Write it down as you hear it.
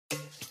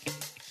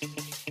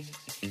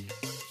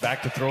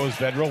Back to throw is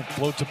Vedro.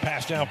 Floats a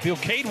pass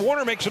downfield. Cade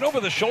Warner makes an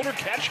over-the-shoulder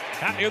catch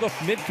out near the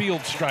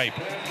midfield stripe.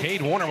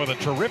 Cade Warner with a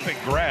terrific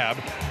grab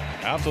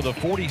out to the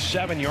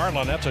 47-yard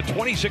line. That's a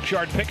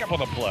 26-yard pickup on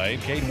the play.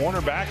 Cade Warner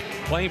back,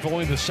 playing for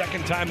only the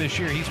second time this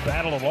year. He's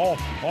battled all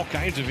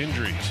kinds of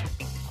injuries.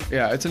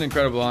 Yeah, it's an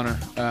incredible honor.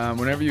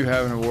 Whenever you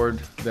have an award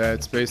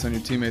that's based on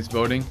your teammates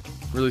voting,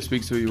 really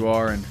speaks to who you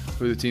are and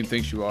who the team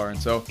thinks you are. And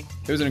so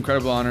it was an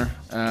incredible honor.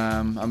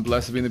 I'm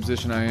blessed to be in the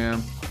position I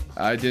am.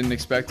 I didn't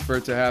expect for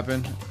it to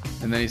happen.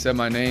 And then he said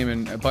my name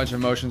and a bunch of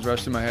emotions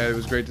rushed through my head. It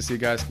was great to see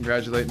guys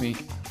congratulate me.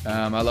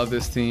 I love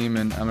this team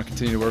and I'm going to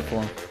continue to work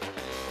for them.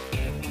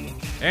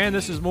 And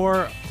this is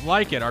more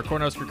like it, our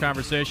Cornhusker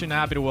Conversation.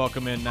 Happy to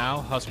welcome in now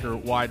Husker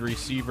wide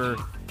receiver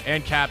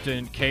and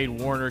captain Cade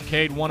Warner.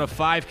 Cade, one of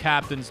 5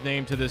 captains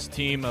named to this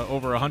team,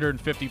 over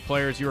 150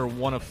 players. You are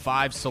one of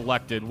 5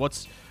 selected.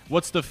 What's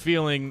the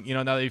feeling,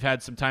 now that you've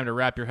had some time to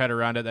wrap your head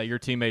around it, that your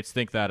teammates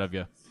think that of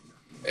you?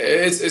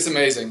 It's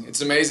amazing. It's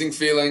an amazing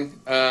feeling.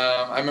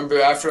 I remember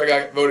after I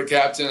got voted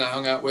captain, I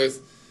hung out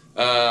with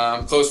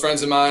close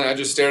friends of mine. I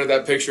just stared at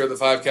that picture of the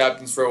 5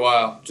 captains for a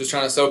while, just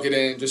trying to soak it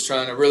in, just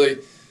trying to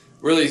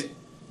really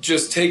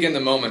just take in the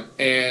moment.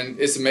 And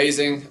it's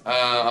amazing.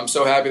 I'm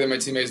so happy that my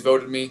teammates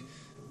voted me.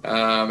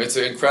 It's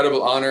an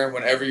incredible honor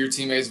whenever your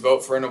teammates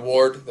vote for an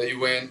award that you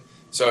win.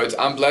 So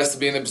I'm blessed to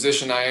be in the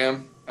position I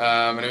am.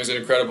 And it was an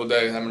incredible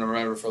day I'm going to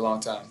remember for a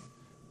long time.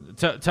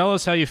 Tell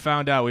us how you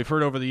found out. We've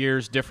heard over the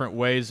years different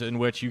ways in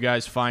which you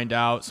guys find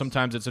out.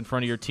 Sometimes it's in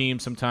front of your team.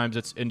 Sometimes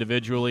it's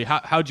individually.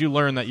 How'd you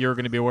learn that you were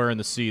going to be wearing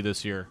the C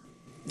this year?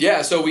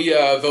 Yeah, so we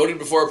voted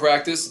before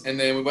practice, and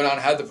then we went out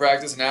and had the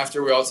practice, and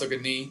after we all took a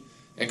knee.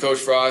 And Coach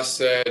Frost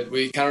said,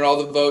 we counted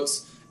all the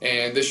votes,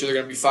 and this year there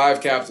are going to be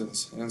 5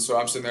 captains. And so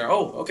I'm sitting there,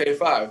 oh, okay,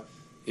 5.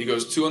 He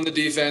goes 2 on the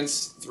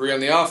defense, 3 on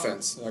the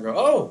offense. And I go,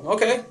 oh,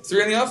 okay,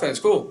 3 on the offense,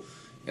 cool.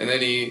 And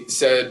then he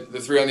said the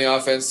 3 on the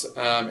offense,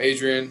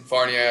 Adrian,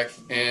 Farniak,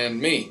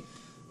 and me.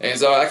 And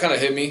so that kind of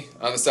hit me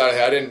on the side of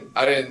the head.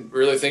 I didn't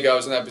really think I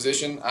was in that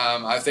position.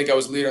 I think I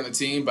was the leader on the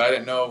team, but I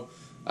didn't know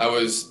I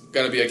was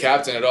going to be a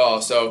captain at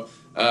all. So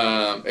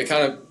it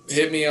kind of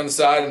hit me on the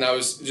side, and I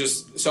was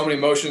just so many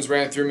emotions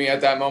ran through me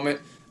at that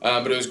moment.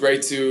 But it was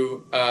great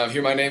to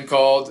hear my name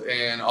called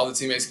and all the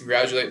teammates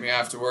congratulate me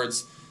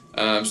afterwards.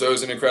 So it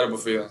was an incredible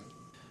feeling.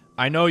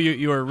 I know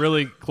you are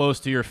really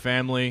close to your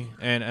family,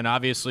 and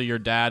obviously your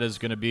dad is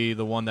going to be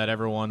the one that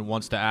everyone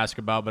wants to ask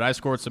about. But I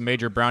scored some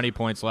major brownie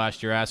points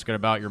last year asking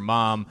about your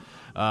mom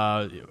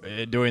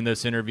doing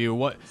this interview.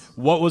 What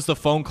was the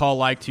phone call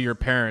like to your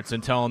parents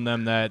and telling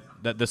them that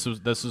this is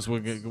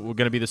going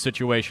to be the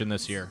situation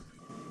this year?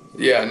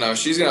 Yeah, no,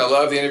 she's going to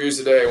love the interviews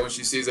today when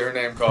she sees her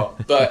name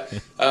called. But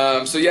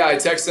so, yeah, I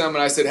texted them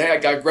and I said, hey, I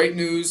got great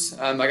news.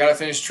 I got to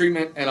finish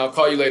treatment, and I'll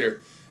call you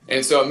later.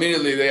 And so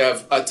immediately they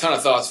have a ton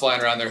of thoughts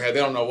flying around their head. They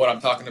don't know what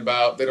I'm talking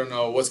about. They don't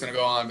know what's going to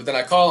go on. But then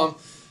I call them.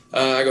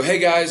 I go, hey,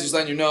 guys, just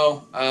letting you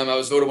know, I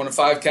was voted one of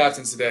 5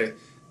 captains today.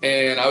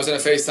 And I was in a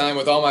FaceTime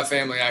with all my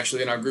family,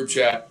 actually, in our group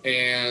chat.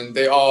 And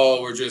they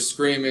all were just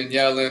screaming,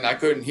 yelling. I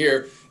couldn't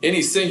hear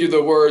any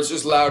singular words,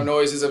 just loud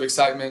noises of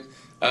excitement.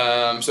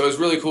 So it was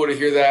really cool to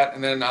hear that.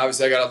 And then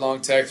obviously I got a long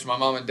text from my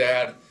mom and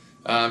dad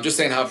just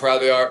saying how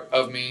proud they are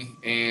of me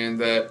and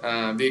that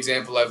the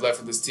example I've left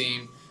for this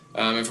team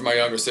and for my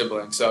younger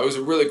siblings. So it was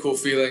a really cool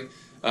feeling.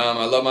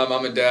 I love my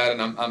mom and dad,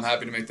 and I'm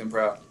happy to make them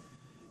proud.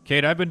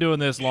 Cade, I've been doing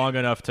this long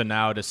enough to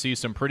now to see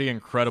some pretty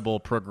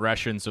incredible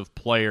progressions of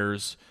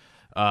players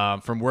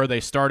from where they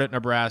start at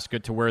Nebraska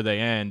to where they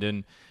end.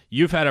 And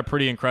you've had a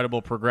pretty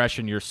incredible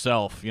progression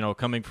yourself,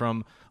 coming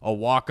from a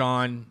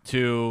walk-on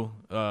to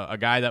a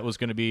guy that was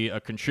going to be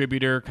a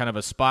contributor, kind of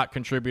a spot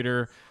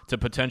contributor, to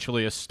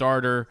potentially a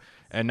starter,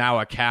 and now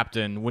a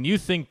captain. When you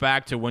think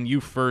back to when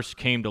you first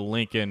came to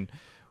Lincoln,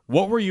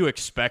 what were you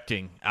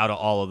expecting out of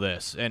all of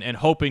this and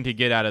hoping to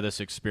get out of this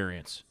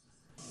experience?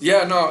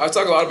 Yeah, no, I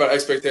talk a lot about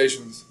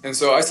expectations. And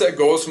so I set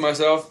goals for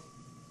myself.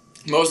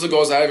 Most of the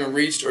goals I haven't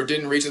reached or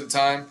didn't reach at the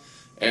time,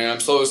 and I'm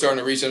slowly starting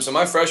to reach them. So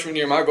my freshman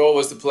year, my goal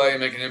was to play and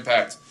make an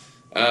impact.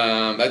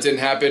 That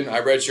didn't happen.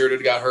 I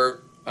redshirted, got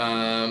hurt,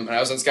 and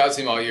I was on scout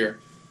team all year.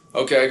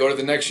 Okay, I go to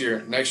the next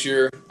year. Next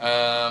year,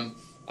 I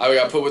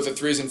got put with the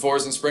 3s and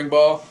 4s in spring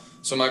ball.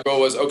 So my goal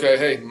was,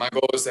 my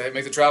goal was to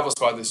make the travel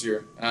squad this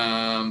year.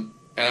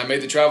 And I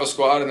made the travel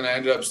squad, and then I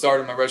ended up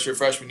starting my redshirt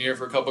freshman year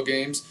for a couple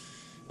games.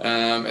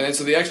 And then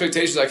so the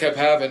expectations I kept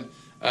having,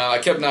 I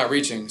kept not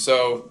reaching.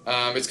 So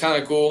it's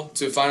kind of cool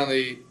to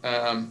finally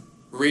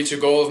reach a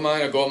goal of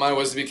mine. A goal of mine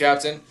was to be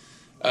captain.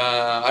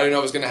 I didn't know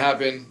it was going to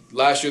happen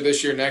last year,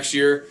 this year, next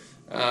year.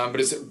 But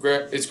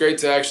it's great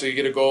to actually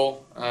get a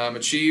goal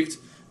achieved.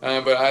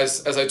 But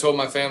as I told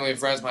my family and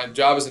friends, my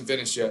job isn't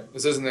finished yet.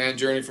 This isn't the end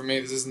journey for me.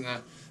 This isn't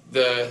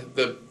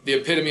the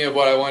epitome of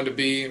what I wanted to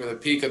be, or the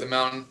peak of the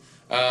mountain.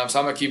 So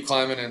I'm going to keep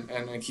climbing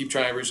and keep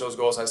trying to reach those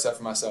goals I set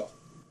for myself.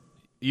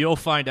 You'll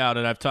find out,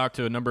 and I've talked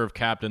to a number of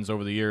captains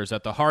over the years,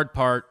 that the hard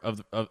part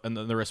of and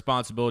the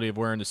responsibility of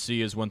wearing the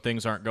C is when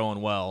things aren't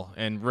going well.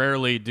 And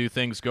rarely do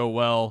things go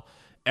well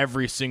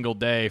every single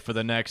day for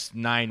the next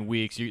 9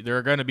 weeks. There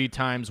are going to be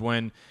times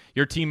when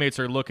your teammates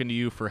are looking to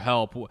you for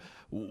help.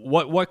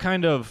 What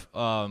kind of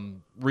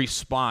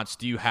response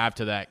do you have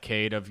to that,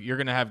 Cade? Of you're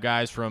going to have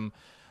guys from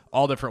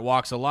all different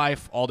walks of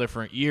life, all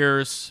different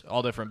years,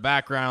 all different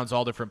backgrounds,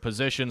 all different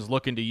positions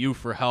looking to you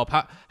for help.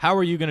 How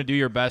are you going to do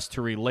your best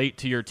to relate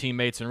to your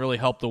teammates and really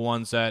help the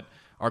ones that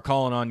are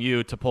calling on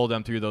you to pull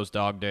them through those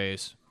dog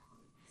days?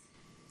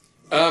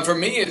 For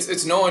me,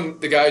 it's knowing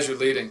the guys you're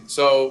leading.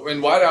 So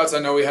in wideouts, I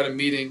know we had a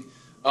meeting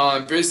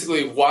on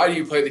basically why do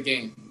you play the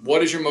game?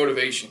 What is your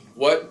motivation?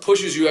 What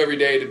pushes you every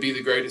day to be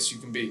the greatest you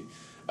can be?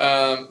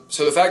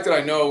 So the fact that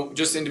I know,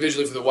 just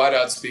individually for the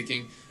wideouts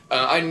speaking,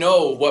 I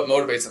know what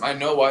motivates them. I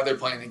know why they're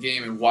playing the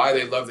game and why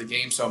they love the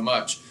game so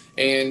much.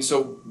 And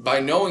so by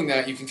knowing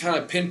that, you can kind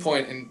of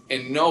pinpoint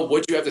and know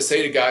what you have to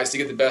say to guys to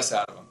get the best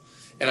out of them.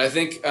 And I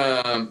think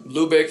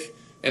Lubick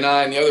and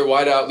I and the other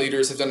wideout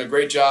leaders have done a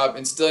great job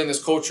instilling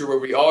this culture where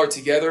we all are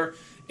together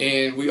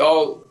and we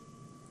all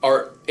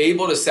are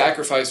able to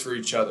sacrifice for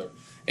each other.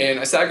 And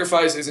a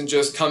sacrifice isn't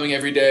just coming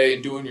every day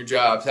and doing your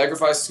job.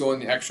 Sacrifice is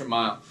going the extra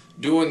mile,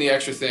 doing the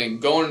extra thing,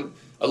 going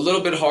a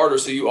little bit harder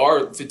so you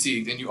are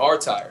fatigued and you are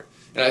tired.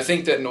 And I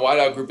think that in the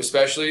wideout group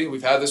especially,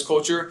 we've had this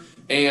culture,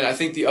 and I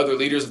think the other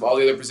leaders of all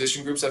the other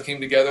position groups have came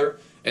together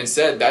and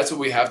said that's what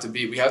we have to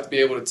be. We have to be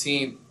able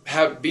to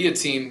be a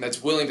team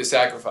that's willing to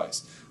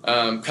sacrifice.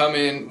 Come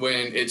in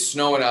when it's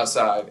snowing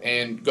outside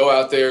and go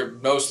out there,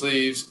 no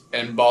sleeves,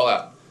 and ball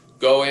out.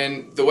 Go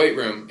in the weight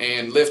room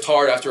and lift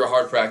hard after a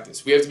hard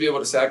practice. We have to be able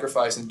to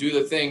sacrifice and do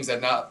the things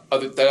that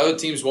other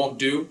teams won't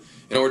do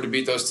in order to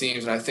beat those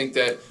teams. And I think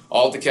that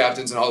all the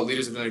captains and all the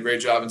leaders have done a great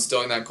job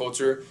instilling that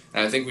culture.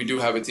 And I think we do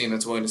have a team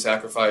that's willing to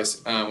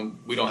sacrifice. When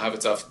we have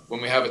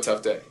a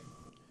tough day.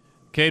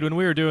 Cade, when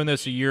we were doing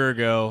this a year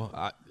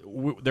ago,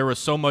 there was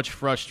so much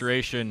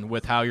frustration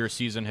with how your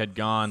season had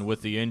gone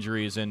with the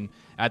injuries, and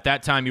at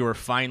that time you were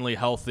finally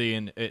healthy,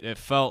 and it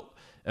felt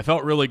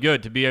really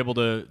good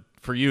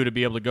for you to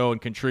be able to go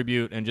and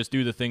contribute and just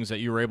do the things that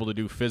you were able to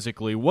do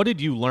physically. What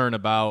did you learn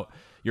about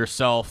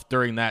yourself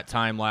during that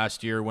time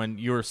last year when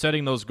you were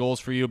setting those goals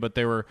for you, but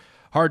they were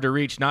hard to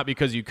reach, not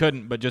because you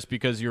couldn't, but just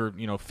because you're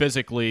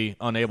physically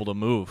unable to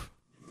move?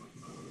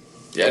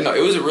 Yeah, no,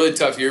 it was a really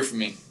tough year for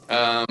me.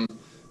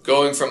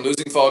 Going from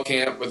losing fall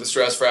camp with a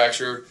stress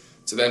fracture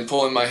to then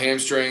pulling my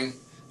hamstring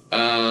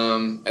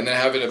and then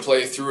having to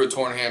play through a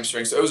torn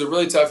hamstring. So it was a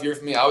really tough year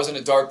for me. I was in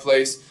a dark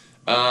place,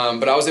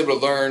 but I was able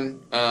to learn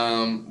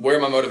where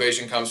my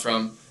motivation comes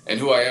from and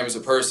who I am as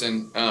a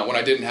person when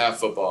I didn't have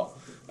football.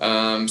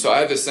 So I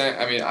had this saying,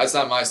 it's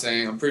not my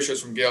saying. I'm pretty sure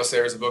it's from Gail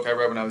Sayers, a book I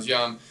read when I was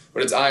young,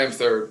 but it's I am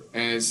third.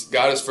 And it's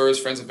God is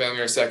first, friends and family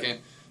are second,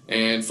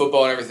 and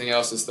football and everything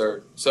else is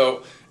third.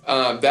 So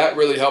that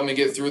really helped me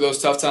get through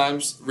those tough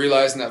times,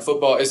 realizing that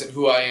football isn't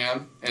who I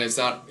am, and it's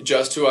not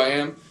just who I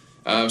am.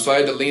 So I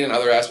had to lean in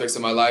other aspects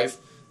of my life.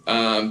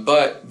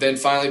 But then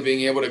finally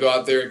being able to go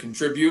out there and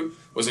contribute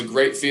was a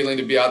great feeling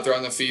to be out there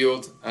on the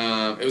field.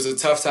 It was a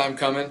tough time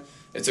coming.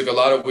 It took a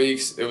lot of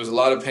weeks. It was a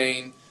lot of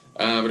pain,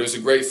 but it was a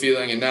great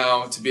feeling. And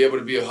now to be able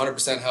to be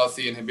 100%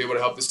 healthy and be able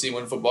to help this team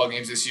win football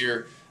games this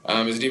year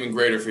is an even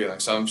greater feeling.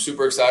 So I'm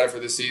super excited for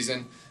this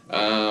season.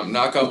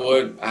 Knock on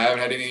wood, I haven't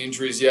had any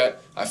injuries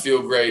yet. I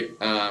feel great,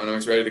 and I'm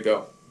ready to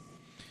go.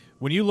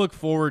 When you look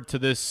forward to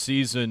this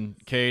season,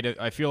 Cade,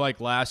 I feel like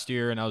last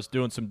year, and I was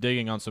doing some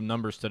digging on some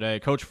numbers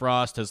today, Coach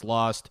Frost has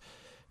lost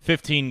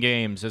 15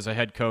 games as a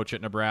head coach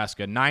at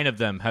Nebraska. 9 of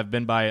them have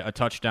been by a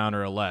touchdown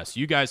or less.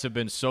 You guys have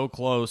been so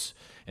close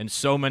in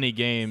so many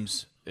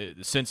games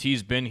since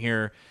he's been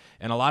here.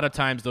 And a lot of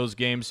times those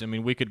games,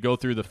 we could go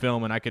through the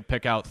film and I could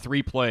pick out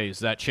 3 plays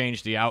that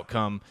changed the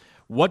outcome.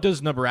 What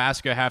does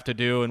Nebraska have to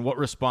do, and what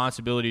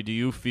responsibility do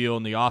you feel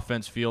and the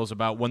offense feels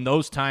about when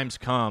those times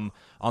come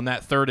on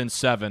that 3rd and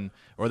 7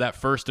 or that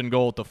 1st and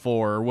goal at the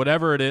 4 or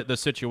whatever it is, the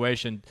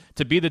situation,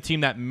 to be the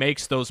team that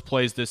makes those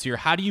plays this year?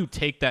 How do you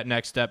take that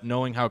next step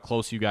knowing how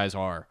close you guys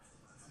are?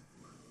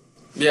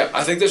 Yeah,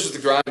 I think this is the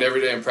grind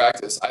every day in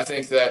practice. I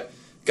think that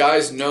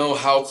guys know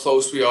how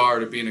close we are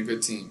to being a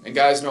good team, and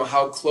guys know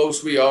how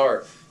close we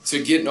are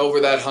to getting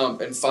over that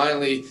hump and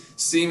finally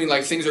seeming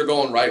like things are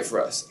going right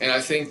for us. And I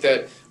think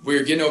that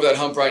we're getting over that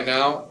hump right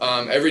now.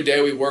 Every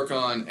day we work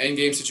on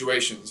end-game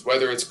situations,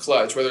 whether it's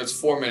clutch, whether it's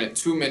 4-minute,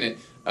 2-minute,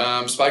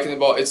 spiking the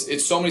ball.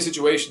 It's so many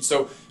situations.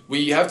 So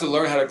we have to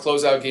learn how to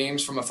close out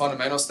games from a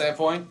fundamental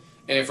standpoint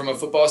and from a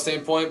football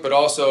standpoint, but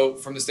also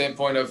from the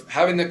standpoint of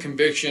having the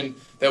conviction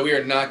that we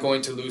are not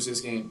going to lose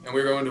this game and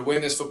we're going to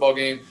win this football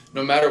game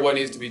no matter what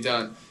needs to be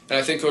done. And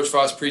I think Coach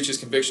Frost preaches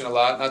conviction a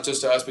lot, not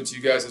just to us, but to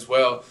you guys as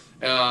well.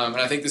 And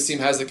I think this team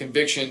has the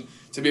conviction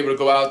to be able to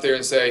go out there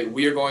and say,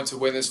 we are going to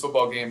win this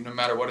football game no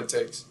matter what it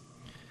takes.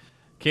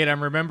 Kate,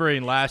 I'm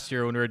remembering last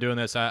year when we were doing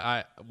this,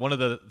 I one of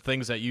the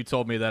things that you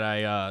told me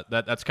that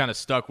that's kind of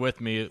stuck with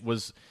me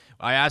was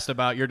I asked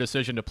about your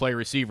decision to play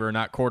receiver,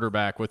 not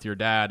quarterback, with your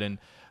dad. And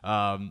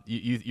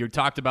You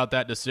talked about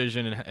that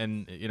decision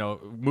and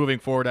moving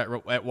forward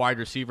at wide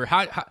receiver.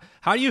 How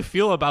do you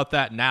feel about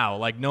that now?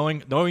 Like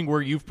knowing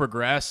where you've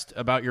progressed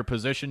about your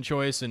position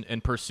choice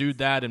and pursued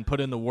that and put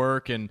in the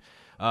work and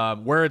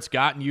where it's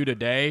gotten you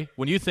today.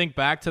 When you think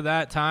back to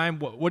that time,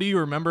 what do you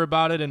remember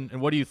about it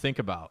and what do you think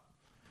about?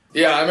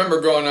 Yeah, I remember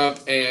growing up,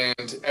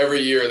 and every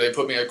year they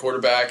put me at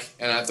quarterback,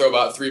 and I throw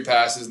about 3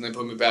 passes, and they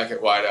put me back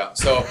at wideout.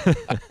 So I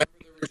remember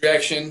the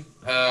rejection.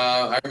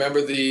 I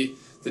remember the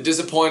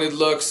disappointed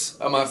looks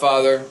of my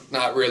father.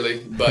 Not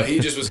really, but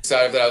he just was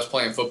excited that I was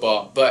playing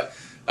football. But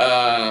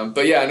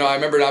yeah, no, I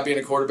remember not being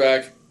a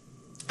quarterback.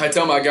 I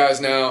tell my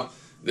guys now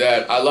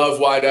that I love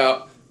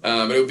wideout,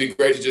 but it would be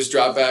great to just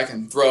drop back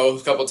and throw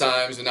a couple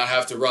times and not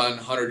have to run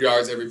 100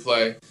 yards every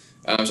play.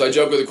 So I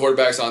joke with the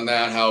quarterbacks on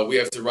that, how we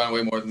have to run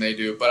way more than they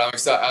do. But I'm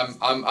excited.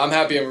 I'm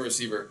happy I'm a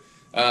receiver.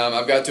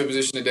 I've got to a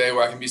position today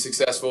where I can be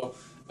successful,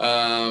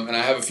 and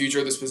I have a future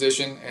at this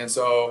position. And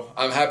so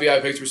I'm happy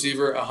I picked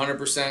receiver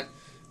 100%.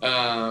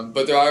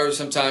 But there are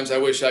some times I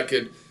wish I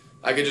could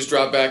just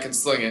drop back and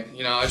sling it.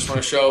 I just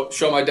want to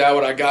show my dad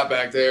what I got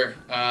back there.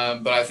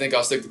 But I think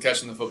I'll stick to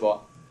catching the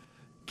football.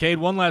 Cade,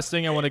 one last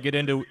thing I want to get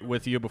into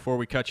with you before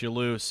we cut you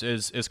loose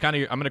is kind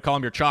of I'm going to call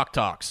them your chalk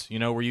talks,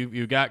 where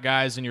you got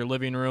guys in your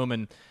living room,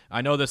 and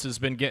I know this has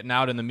been getting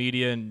out in the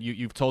media, and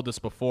you've told this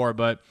before,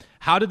 but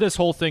how did this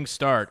whole thing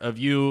start of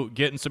you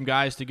getting some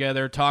guys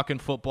together, talking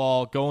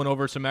football, going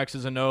over some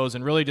X's and O's,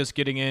 and really just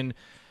getting in,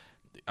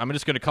 I'm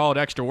just going to call it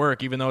extra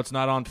work, even though it's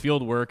not on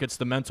field work, it's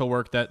the mental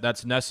work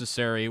that's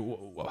necessary.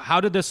 How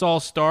did this all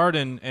start,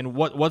 and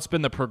what's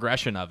been the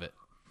progression of it?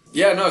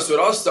 Yeah, no, so it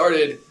all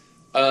started –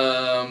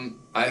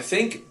 I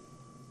think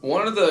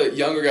one of the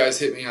younger guys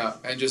hit me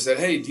up and just said,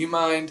 hey, do you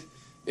mind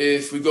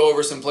if we go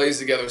over some plays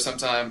together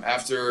sometime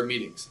after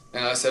meetings?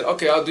 And I said,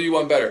 okay, I'll do you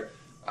one better.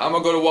 I'm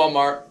going to go to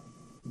Walmart,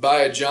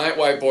 buy a giant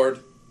whiteboard,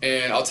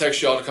 and I'll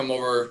text you all to come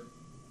over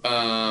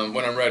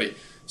when I'm ready.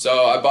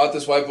 So I bought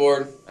this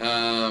whiteboard.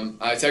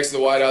 I texted the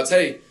wideouts,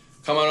 hey,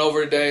 come on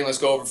over today and let's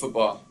go over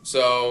football.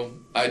 So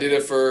I did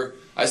it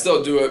I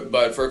still do it,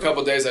 but for a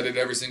couple of days I did it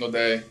every single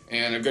day,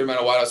 and a good amount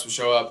of wideouts would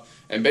show up.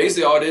 And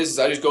basically all it is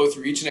I just go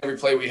through each and every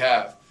play we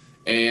have.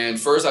 And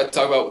first I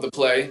talk about the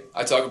play.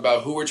 I talk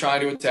about who we're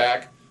trying to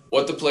attack,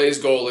 what the play's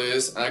goal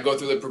is, and I go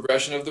through the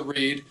progression of the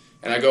read,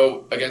 and I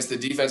go against the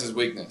defense's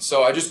weakness.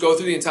 So I just go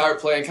through the entire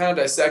play and kind of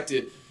dissect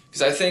it,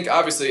 because I think,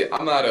 obviously,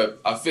 I'm not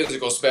a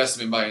physical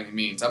specimen by any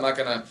means. I'm not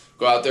going to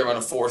go out there and run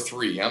a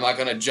 4.3. I'm not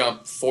going to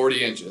jump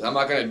 40 inches. I'm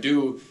not going to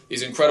do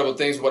these incredible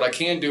things. What I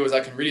can do is I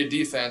can read a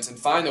defense and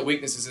find the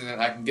weaknesses in it,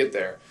 and I can get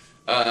there.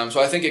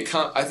 So I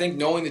think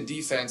knowing the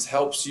defense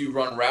helps you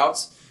run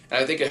routes,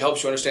 and I think it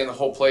helps you understand the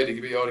whole play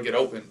to be able to get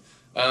open.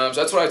 So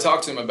that's what I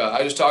talked to him about.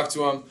 I just talked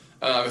to him,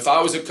 if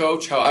I was a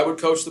coach, how I would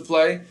coach the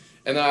play,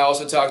 and then I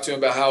also talked to him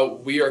about how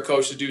we are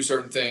coached to do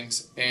certain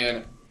things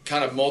and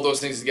kind of mold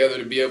those things together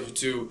to be able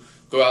to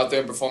go out there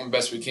and perform the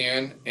best we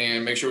can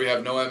and make sure we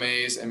have no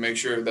MAs and make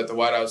sure that the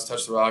wideouts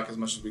touch the rock as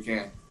much as we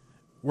can.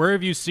 Where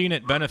have you seen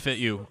it benefit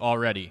you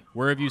already?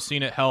 Where have you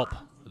seen it help,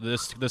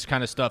 this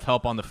kind of stuff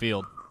help on the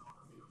field?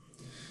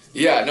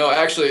 Yeah, no,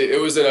 actually, it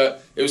was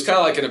kind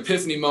of like an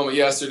epiphany moment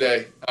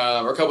yesterday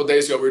or a couple of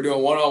days ago. We were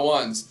doing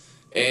one-on-ones,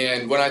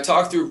 and when I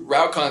talk through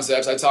route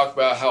concepts, I talk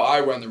about how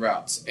I run the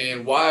routes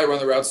and why I run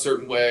the routes a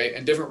certain way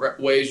and different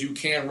ways you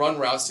can run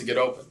routes to get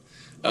open.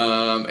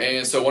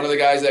 And so one of the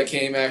guys that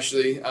came,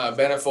 actually,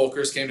 Bennett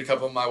Folkers, came to a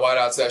couple of my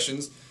wideout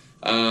sessions,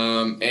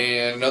 and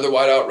another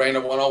wideout ran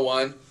a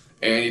one-on-one,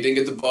 and he didn't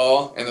get the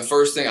ball. And the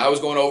first thing, I was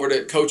going over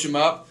to coach him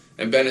up,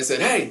 and Bennett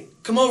said, hey,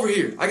 come over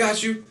here, I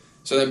got you.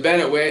 So then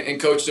Bennett went and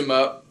coached him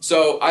up.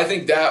 So I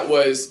think that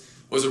was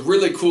a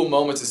really cool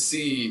moment to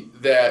see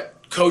that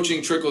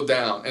coaching trickled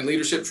down and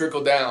leadership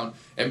trickled down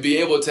and be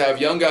able to have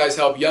young guys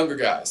help younger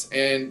guys.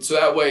 And so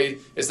that way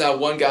it's not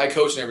one guy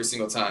coaching every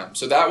single time.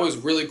 So that was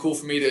really cool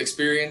for me to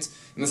experience.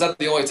 And it's not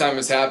the only time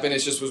it's happened. It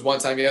just was one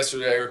time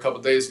yesterday or a couple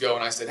of days ago,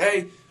 and I said,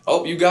 hey,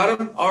 oh, you got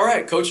him? All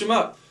right, coach him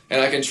up.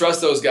 And I can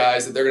trust those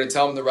guys that they're going to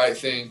tell them the right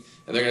thing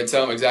and they're going to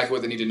tell them exactly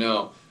what they need to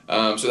know.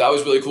 So that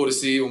was really cool to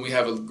see when we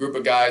have a group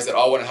of guys that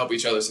all want to help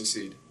each other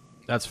succeed.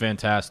 That's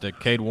fantastic.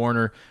 Cade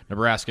Warner,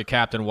 Nebraska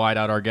captain,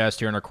 wideout, our guest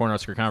here in our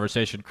Cornhusker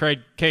Conversation.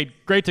 Cade,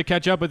 great to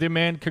catch up with you,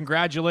 man.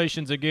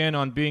 Congratulations again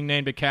on being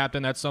named a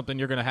captain. That's something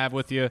you're going to have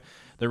with you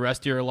the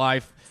rest of your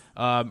life.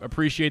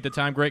 Appreciate the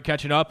time. Great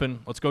catching up, and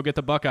let's go get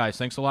the Buckeyes.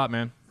 Thanks a lot,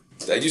 man.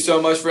 Thank you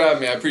so much for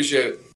having me. I appreciate it.